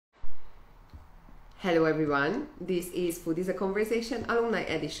Hello everyone, this is Food is a Conversation Alumni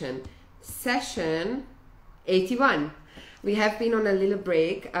Edition, session 81. We have been on a little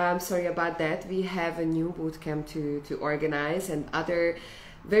break, sorry about that. We have a new bootcamp to organize and other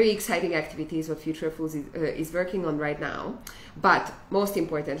very exciting activities what Future Foods is working on right now. But most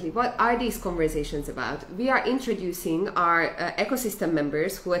importantly, what are these conversations about? We are introducing our ecosystem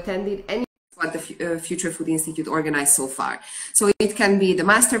members who attended any what the Future Food Institute organized so far. So it can be the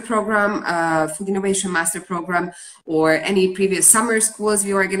master program, Food Innovation Master Program, or any previous summer schools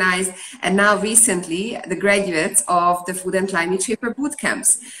we organized. And now recently, the graduates of the Food and Climate Shaper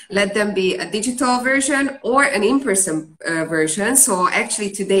bootcamps. Let them be a digital version or an in-person version. So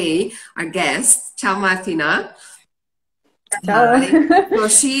actually today, our guest, ciao Martina. So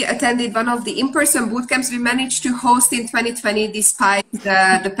she attended one of the in-person bootcamps we managed to host in 2020 despite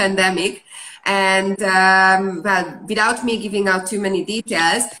the pandemic. And well, without me giving out too many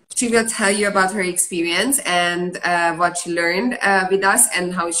details, she will tell you about her experience and what she learned with us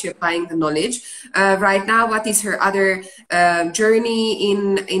and how she's applying the knowledge. Right now, what is her other journey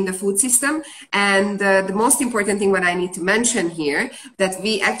in the food system. And the most important thing what I need to mention here, that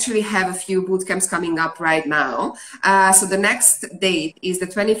we actually have a few bootcamps coming up right now. So the next date is the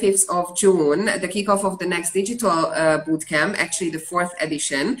 25th of June, the kickoff of the next digital bootcamp, actually the 4th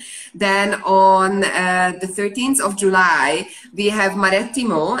edition. Then on the 13th of July, we have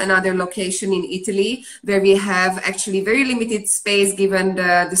Marettimo, another location in Italy, where we have actually very limited space given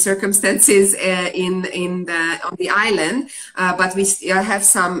the circumstances on the island, but we still have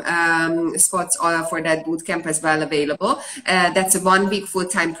some spots for that bootcamp as well available. That's a 1 week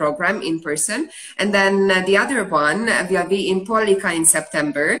full-time program in person. And then the other one will be in Pollica in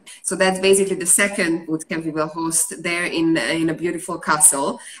September. So that's basically the second bootcamp we will host there in a beautiful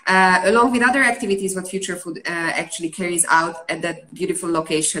castle, along with other activities what Future Food actually carries out at that beautiful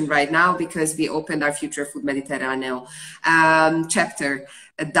location right now, because we opened our Future Food Mediterraneo chapter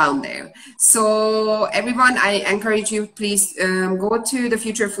down there. So everyone, I encourage you, please go to the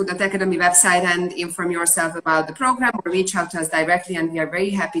Future Food Academy website and inform yourself about the program, or reach out to us directly, and we are very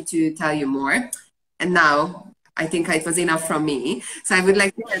happy to tell you more. And now, I think it was enough from me. So I would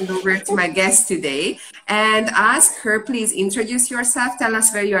like to hand over to my guest today and ask her, please introduce yourself, tell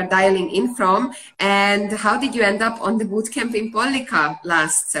us where you are dialing in from, and how did you end up on the bootcamp in Pollica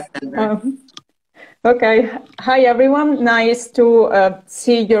last September? Okay. Hi, everyone. Nice to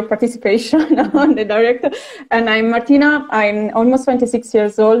see your participation on the direct. And I'm Martina. I'm almost 26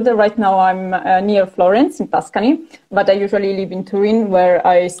 years old. Right now, I'm near Florence in Tuscany, but I usually live in Turin, where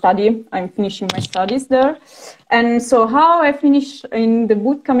I study. I'm finishing my studies there. And so how I finished in the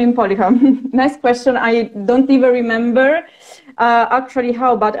bootcamp in Pollica? Nice question. I don't even remember actually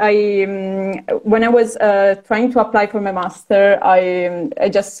how, but when I was trying to apply for my master, I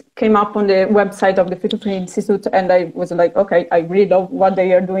just came up on the website of the Future Food Institute, and I was like, okay, I really love what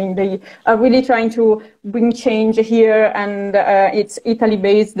they are doing. They are really trying to bring change here, and it's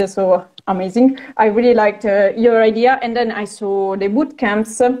Italy-based, so amazing. I really liked your idea, and then I saw the boot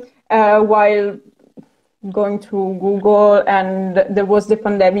camps while going through Google, and there was the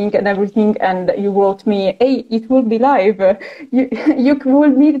pandemic and everything, and you wrote me, hey, it will be live. You will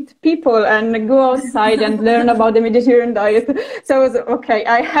meet people and go outside and learn about the Mediterranean diet. So I was, okay,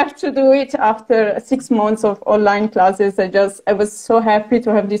 I have to do it. After 6 months of online classes, I was so happy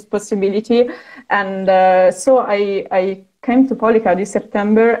to have this possibility. And so I came to Pollica this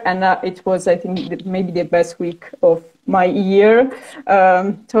September, and it was, I think, maybe the best week of my year,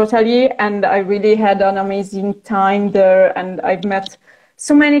 totally. And I really had an amazing time there, and I've met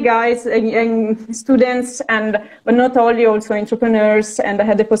so many guys and students, but not only, also entrepreneurs. And I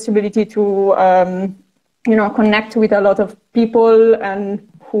had the possibility to, connect with a lot of people, and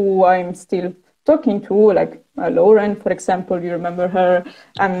who I'm still talking to, like Lauren, for example, you remember her,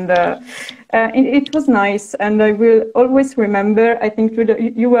 and it was nice. And I will always remember, I think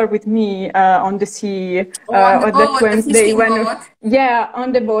you were with me on the sea on that Wednesday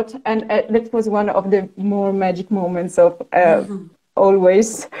on the boat, and that was one of the more magic moments of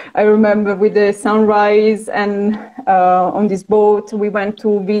always. I remember with the sunrise, and on this boat we went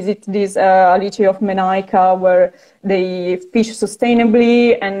to visit this Alice of Menaica, where they fish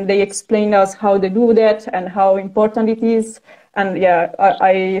sustainably, and they explained us how they do that and how important it is. And yeah,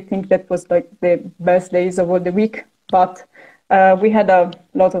 I think that was like the best days of all the week. But we had a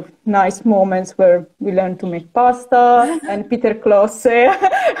lot of nice moments where we learned to make pasta, and Peter Klosse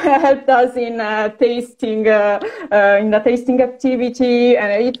helped us in tasting, in the tasting activity,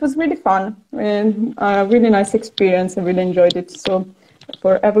 and it was really fun and a really nice experience. I really enjoyed it. So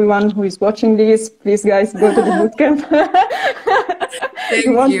for everyone who is watching this, please guys, go to the bootcamp.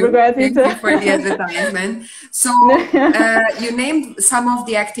 You won't regret it. Thank you for the advertisement. So you named some of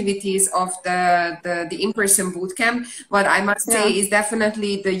the activities of the in-person bootcamp. What I must say is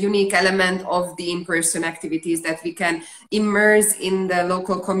definitely the unique element of the in-person activities, that we can immerse in the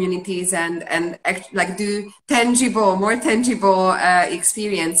local communities and like do more tangible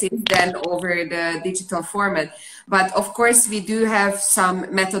experiences than over the digital format. But of course, we do have some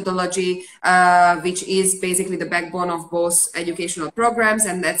methodology, which is basically the backbone of both educational programs.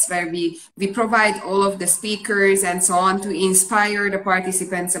 And that's where we provide all of the speakers and so on to inspire the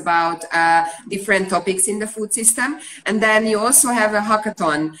participants about different topics in the food system. And then you also have a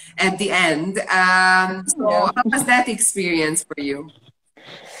hackathon at the end. So how was that experience for you?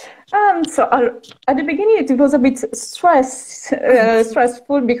 So at the beginning it was a bit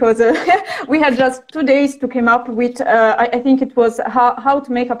stressful because we had just 2 days to come up with, I think it was how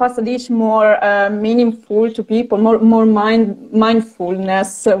to make a pasta dish more meaningful to people, more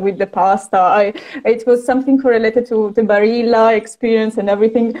mindfulness with the pasta. It was something correlated to the Barilla experience and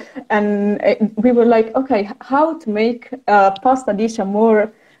everything. And we were like, okay, how to make a pasta dish a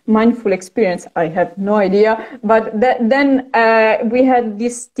more mindful experience? I have no idea. But then we had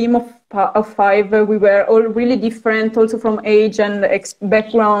this team of 5. We were all really different, also from age and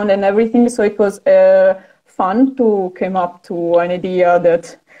background and everything. So it was fun to come up to an idea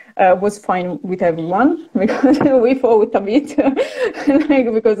that was fine with everyone, because we fought a bit,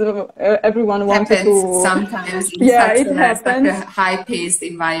 because everyone wanted to. Sometimes in such a high-paced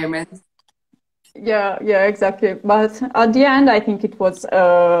environment. Yeah, exactly. But at the end, I think it was,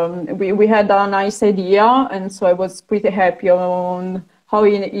 we had a nice idea, and so I was pretty happy on how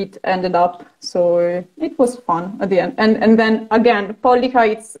it ended up. So it was fun at the end. And then again, Pollica,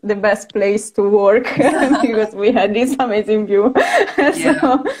 it's the best place to work because we had this amazing view.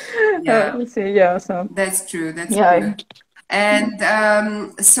 So that's true. That's true. And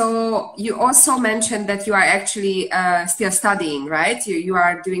so you also mentioned that you are actually still studying, right? You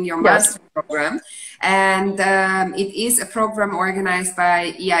are doing your master's program, and it is a program organized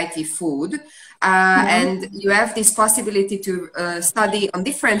by EIT Food. And you have this possibility to study on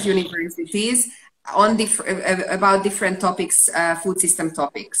different universities on about different topics, food system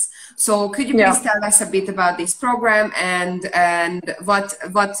topics. So could you please tell us a bit about this program, and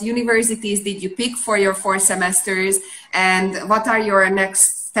what universities did you pick for your 4 semesters, and what are your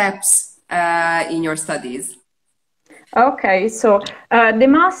next steps in your studies? Okay, so the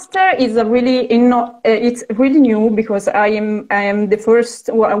master is it's really new, because I am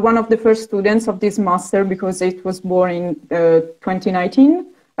one of the first students of this master, because it was born in 2019,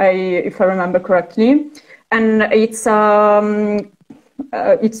 if I remember correctly, and it's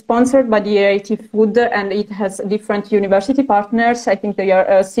sponsored by the EIT Food, and it has different university partners. I think there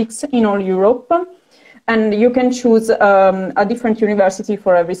are 6 in all Europe. And you can choose a different university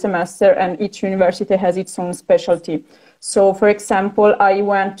for every semester, and each university has its own specialty. So, for example, I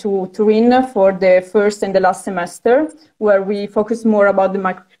went to Turin for the first and the last semester, where we focused more about the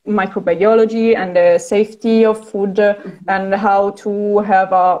microbiology and the safety of food, and how to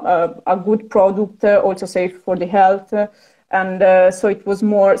have a good product, also safe for the health. And so it was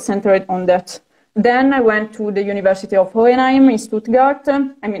more centered on that. Then I went to the University of Hohenheim in Stuttgart.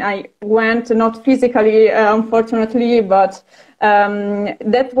 I mean, I went not physically, unfortunately, but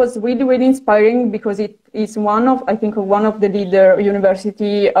that was really, really inspiring, because it is one of the leader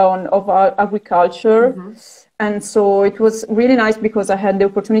university of agriculture. And so it was really nice, because I had the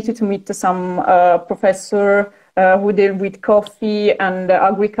opportunity to meet some professor who deal with coffee and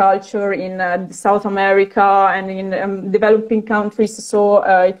agriculture in South America and in developing countries. So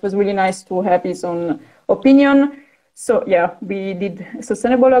it was really nice to have his own opinion. So yeah, we did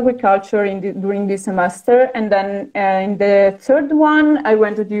sustainable agriculture during this semester. And then in the third one, I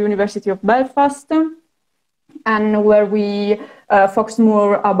went to the University of Belfast, and where we focused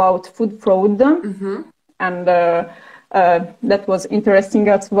more about food fraud. And that was interesting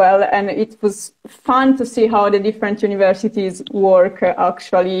as well, and it was fun to see how the different universities work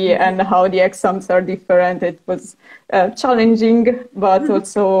actually, and how the exams are different. It was challenging, but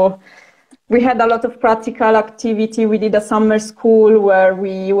also we had a lot of practical activity. We did a summer school where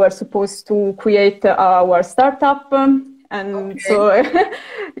we were supposed to create our startup. And so,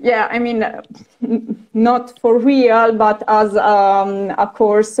 yeah, I mean, not for real, but as a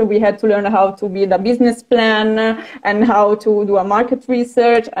course, we had to learn how to build a business plan and how to do a market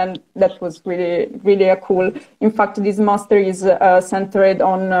research. And that was really, really cool. In fact, this master is centered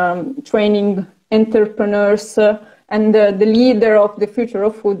on training entrepreneurs and the leader of the future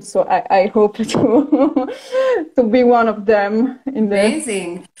of food. So I hope to be one of them.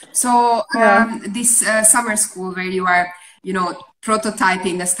 Amazing. So this summer school where you are,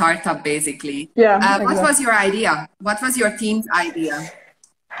 prototyping a startup, basically. Yeah. What was your idea? What was your team's idea?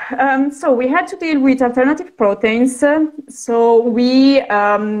 So we had to deal with alternative proteins. So we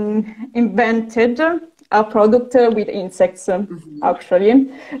invented a product with insects,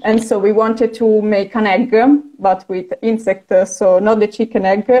 actually. And so we wanted to make an egg, but with insects. So not the chicken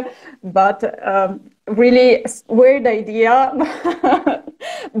egg, but really weird idea.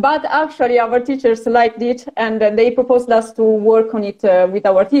 But actually our teachers liked it, and they proposed us to work on it with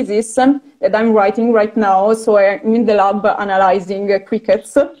our thesis that I'm writing right now. So I'm in the lab analyzing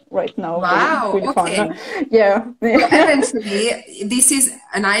crickets right now. Wow, really okay. Fun. Yeah. So eventually, this is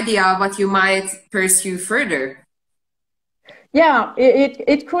an idea what you might pursue further. Yeah,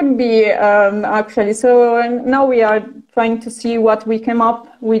 it could be actually. So now we are trying to see what we came up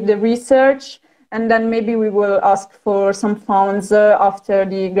with the research, and then maybe we will ask for some funds after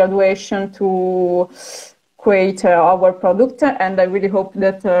the graduation to create our product. And I really hope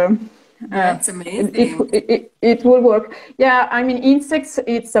that that's amazing. It will work. Yeah, I mean, insects,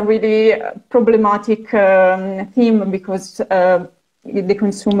 it's a really problematic theme because the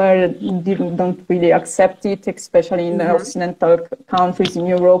consumer don't really accept it, especially in Occidental countries in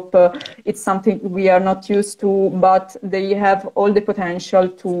Europe. It's something we are not used to, but they have all the potential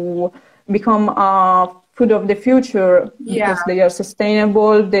to become a food of the future because they are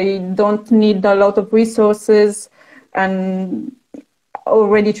sustainable, they don't need a lot of resources, and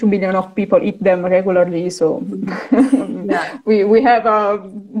already 2 billion of people eat them regularly, so we have a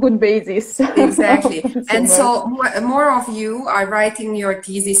good basis. Exactly. And so more of you are writing your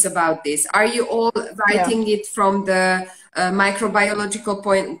thesis about this. Are you all writing it from the microbiological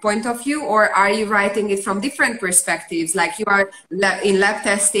point of view, or are you writing it from different perspectives? Like you are in lab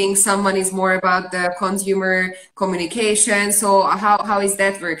testing, someone is more about the consumer communication. So how is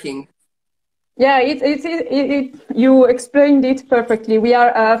that working? Yeah, you explained it perfectly. We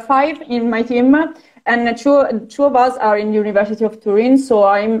are 5 in my team, and two of us are in the University of Turin. So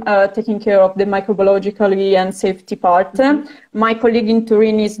I'm taking care of the microbiological and safety part. My colleague in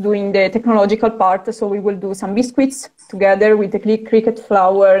Turin is doing the technological part. So we will do some biscuits together with the cricket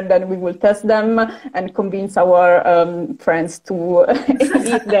flour. Then we will test them and convince our friends to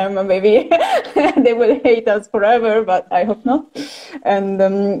eat them. Maybe they will hate us forever, but I hope not. And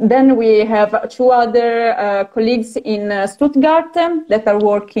then we have 2 other colleagues in Stuttgart that are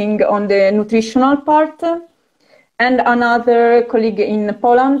working on the nutritional part, and another colleague in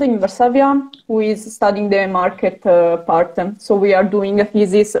Poland, in Varsavia, who is studying the market part. So we are doing a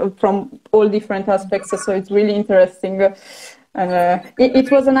thesis from all different aspects, so it's really interesting. And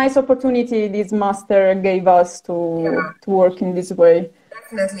it was a nice opportunity this master gave us to work in this way.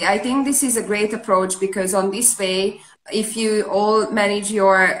 Definitely. I think this is a great approach, because on this way, if you all manage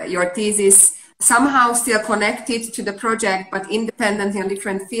your thesis somehow still connected to the project, but independently on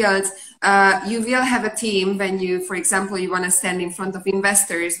different fields, you will have a team when you, for example, you want to stand in front of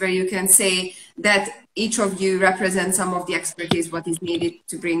investors, where you can say that each of you represents some of the expertise what is needed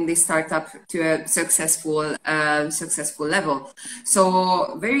to bring this startup to a successful level.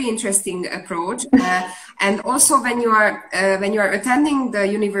 So very interesting approach. And also when you are attending the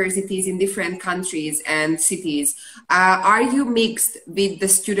universities in different countries and cities, are you mixed with the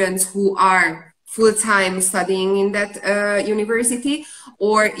students who are full-time studying in that university,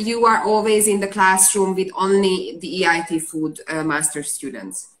 or you are always in the classroom with only the EIT food master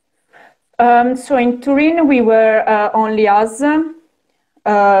students? So in Turin, we were only us,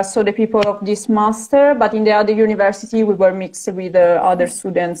 so the people of this master, but in the other university, we were mixed with other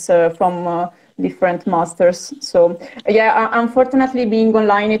students from different masters. So yeah, unfortunately, being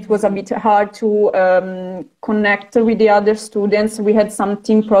online, it was a bit hard to connect with the other students. We had some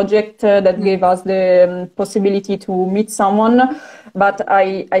team project that gave us the possibility to meet someone, but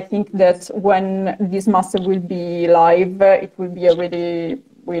I think that when this master will be live, it will be a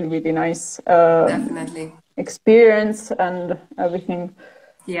really nice experience and everything.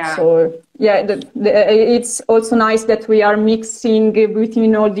 Yeah. So yeah, it's also nice that we are mixing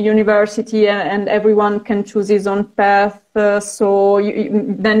between all the university, and everyone can choose his own path. So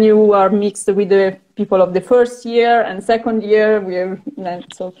then you are mixed with the people of the first year and second year.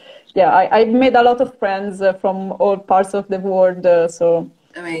 So yeah, I've made a lot of friends from all parts of the world. So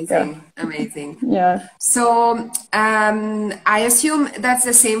amazing, amazing. Yeah. So I assume that's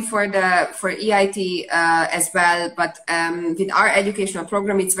the same for EIT as well. But with our educational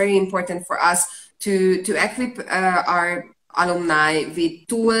program, it's very important for us to equip alumni with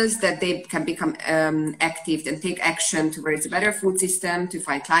tools that they can become active and take action towards a better food system to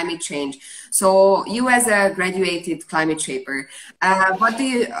fight climate change. So you as a graduated climate shaper, how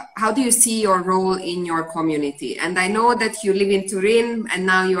do you see your role in your community? And I know that you live in Turin and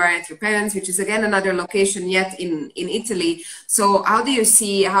now you are at your parents', which is again another location yet in Italy. So how do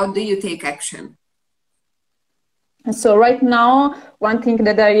you take action? So right now, one thing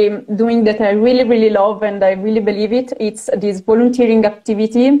that I'm doing that I really, really love and I really believe it's this volunteering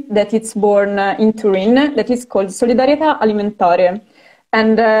activity that it's born in Turin that is called Solidarietà Alimentare.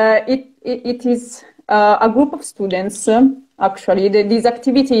 And it is a group of students, actually. This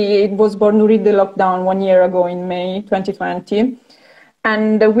activity, it was born during the lockdown 1 year ago in May 2020.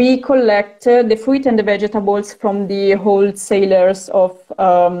 And we collect the fruit and the vegetables from the wholesalers of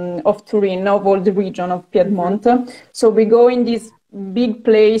Turin, of all the region of Piedmont. So we go in this big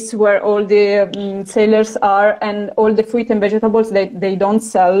place where all the sellers are, and all the fruit and vegetables they don't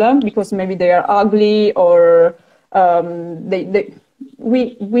sell because maybe they are ugly, or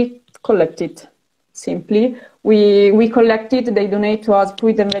we collect it. Simply, we collect it, they donate to us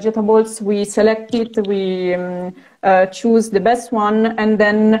fruit and vegetables, we select it, we choose the best one, and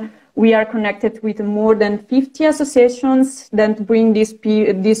then we are connected with more than 50 associations that bring this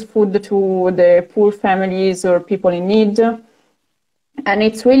food to the poor families or people in need. And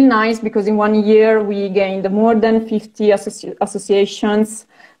it's really nice because in 1 year we gained more than 50 associations,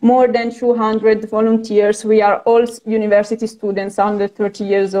 more than 200 volunteers. We are all university students under 30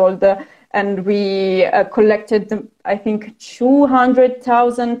 years old. And we collected, I think,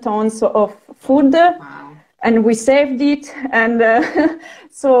 200,000 tons of food. Wow. And we saved it. And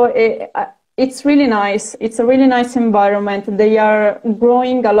so it's really nice. It's a really nice environment. They are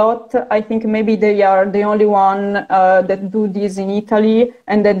growing a lot. I think maybe they are the only one that do this in Italy,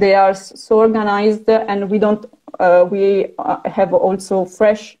 and that they are so organized. And we have also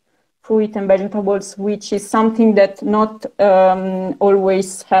fresh fruit and vegetables, which is something that not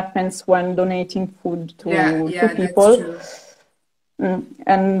always happens when donating food to people. That's true.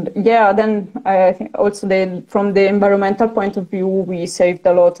 And yeah, then I think also from the environmental point of view, we saved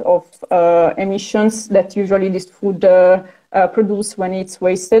a lot of emissions that usually this food produce when it's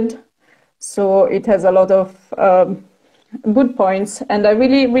wasted. So it has a lot of good points, and I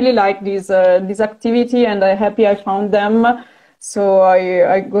really, really like this activity, and I'm happy I found them. So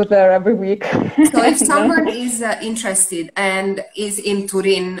I go there every week. So if someone is interested and is in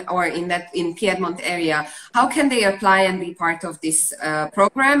Turin or in Piedmont area, how can they apply and be part of this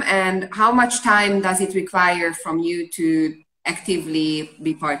program? And how much time does it require from you to actively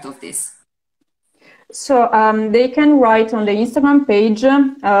be part of this? So they can write on the Instagram page.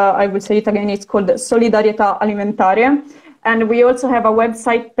 I will say it again. It's called Solidarietà Alimentare. And we also have a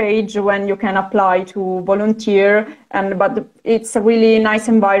website page when you can apply to volunteer. But it's a really nice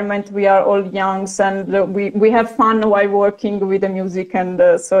environment. We are all youngs, and we have fun while working with the music. And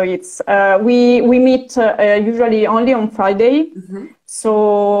so it's we meet usually only on Friday. Mm-hmm.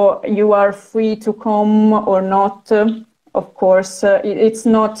 So you are free to come or not. Of course, it's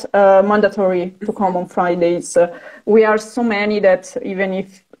not mandatory to come on Fridays. We are so many that even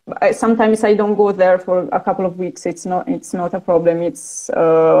if sometimes I don't go there for a couple of weeks, it's not a problem. It's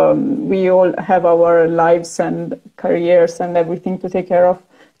we all have our lives and careers and everything to take care of.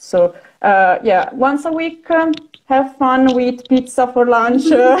 So yeah, once a week, have fun, we eat pizza for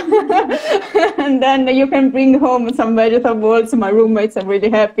lunch, and then you can bring home some vegetables. My roommates are really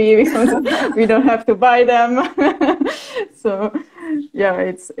happy because we don't have to buy them. So yeah,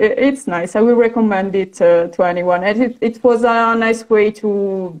 it's nice. I will recommend it to anyone. And it was a nice way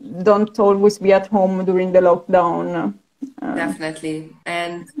to don't always be at home during the lockdown. Definitely.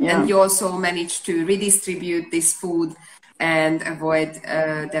 And you also managed to redistribute this food and avoid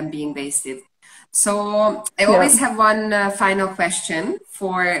them being wasted. So I always have one final question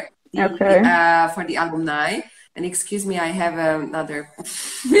for the alumni. And excuse me, I have another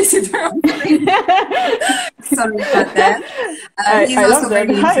visitor. Sorry about that. He's also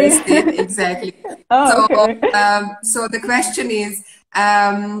very interested. Exactly. Oh, okay. So the question is,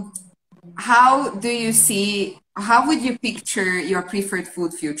 how would you picture your preferred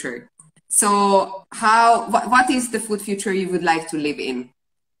food future? So what is the food future you would like to live in?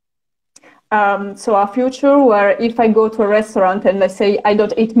 So a future where if I go to a restaurant and I say I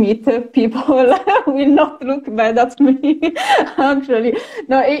don't eat meat, people will not look bad at me. Actually,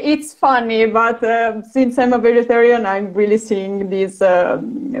 no, it's funny, but since I'm a vegetarian, I'm really seeing this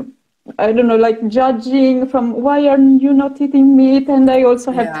I don't know, like judging from why are you not eating meat? And I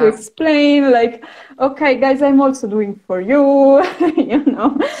also have to explain like, okay, guys, I'm also doing for you, you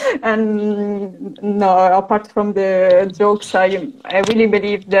know. And no, apart from the jokes, I really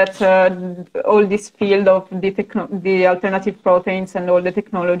believe that all this field of the alternative proteins and all the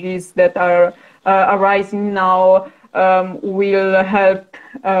technologies that are arising now will help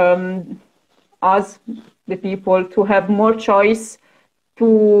us, the people, to have more choice,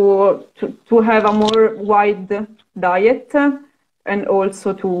 to have a more wide diet, and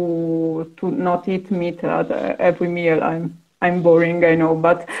also to not eat meat at every meal. I'm boring, I know,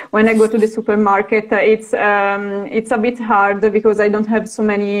 but when I go to the supermarket, it's a bit hard because I don't have so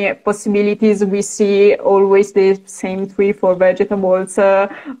many possibilities. We see always the same 3-4 vegetables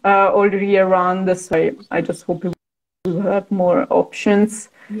all year round. So I just hope we will have more options.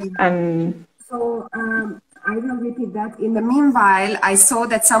 And so I will repeat that. In the meanwhile, I saw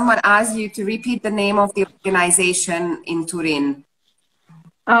that someone asked you to repeat the name of the organization in Turin.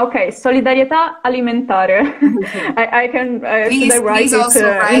 Okay, Solidarietà Alimentare. I can please, should I write please it also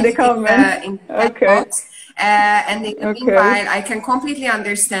write in the comments? in the box. And in the meanwhile, I can completely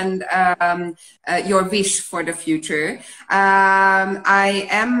understand your wish for the future. I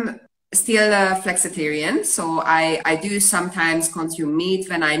am still a flexitarian, so I do sometimes consume meat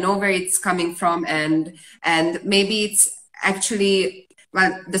when I know where it's coming from, and maybe it's actually,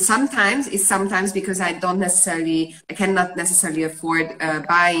 well, the sometimes is sometimes because I cannot necessarily afford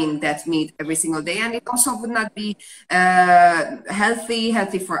buying that meat every single day, and it also would not be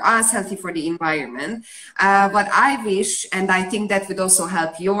healthy for us, healthy for the environment. What I wish, and I think that would also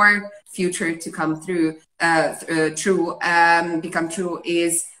help your future to come become true,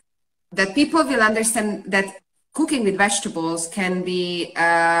 is that people will understand that cooking with vegetables can be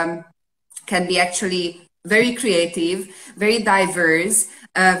actually very creative, very diverse,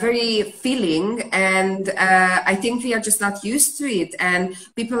 very filling, and I think we are just not used to it. And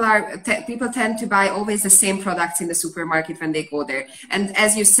people tend to buy always the same products in the supermarket when they go there. And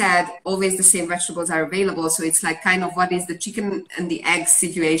as you said, always the same vegetables are available. So it's like kind of what is the chicken and the egg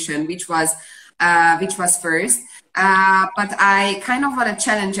situation, which was first. But I kind of want to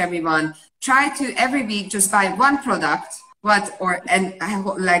challenge everyone. Try to every week just buy one product,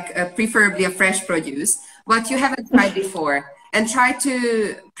 preferably a fresh produce, what you haven't tried before, and try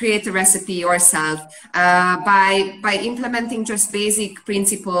to create a recipe yourself by implementing just basic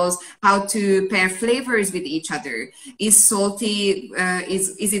principles, how to pair flavors with each other. Is salty,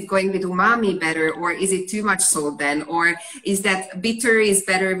 is it going with umami better, or is it too much salt then? Or is that bitter is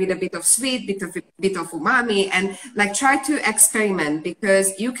better with a bit of sweet, bit of umami? And like try to experiment,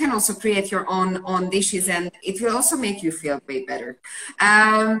 because you can also create your own dishes, and it will also make you feel way better.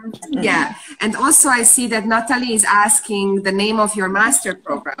 Yeah, and also I see that Natalie is asking the name of your master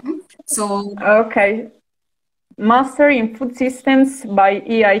program. So okay, Master in Food Systems by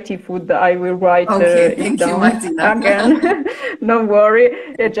EIT Food. I will write it down Martina. Again. Don't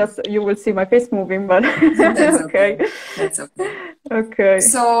worry, you will see my face moving, but that's okay. That's okay. Okay.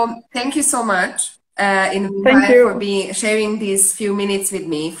 So thank you so much. For sharing these few minutes with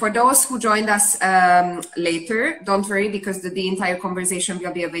me. For those who joined us later, don't worry, because the entire conversation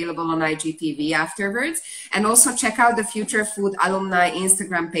will be available on IGTV afterwards. And also check out the Future Food Alumni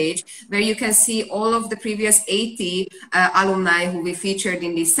Instagram page, where you can see all of the previous 80 alumni who we featured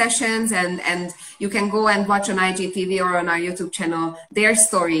in these sessions, and you can go and watch on IGTV or on our YouTube channel their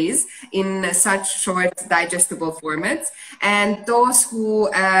stories in such short, digestible formats. And those who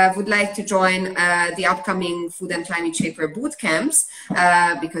would like to join the upcoming Food and Climate Shaper boot camps,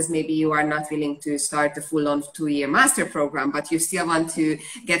 because maybe you are not willing to start the full-on 2-year master program, but you still want to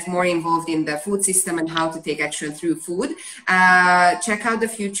get more involved in the food system and how to take action through food, check out the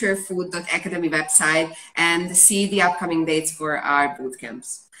futurefood.academy website and see the upcoming dates for our boot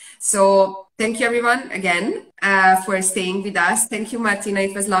camps. So thank you everyone again for staying with us. Thank you, Martina.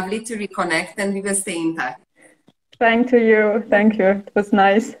 It was lovely to reconnect, and we will stay in touch. Thank you. Thank you. It was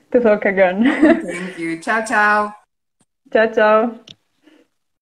nice to talk again. Thank you. Ciao, ciao. Ciao, ciao.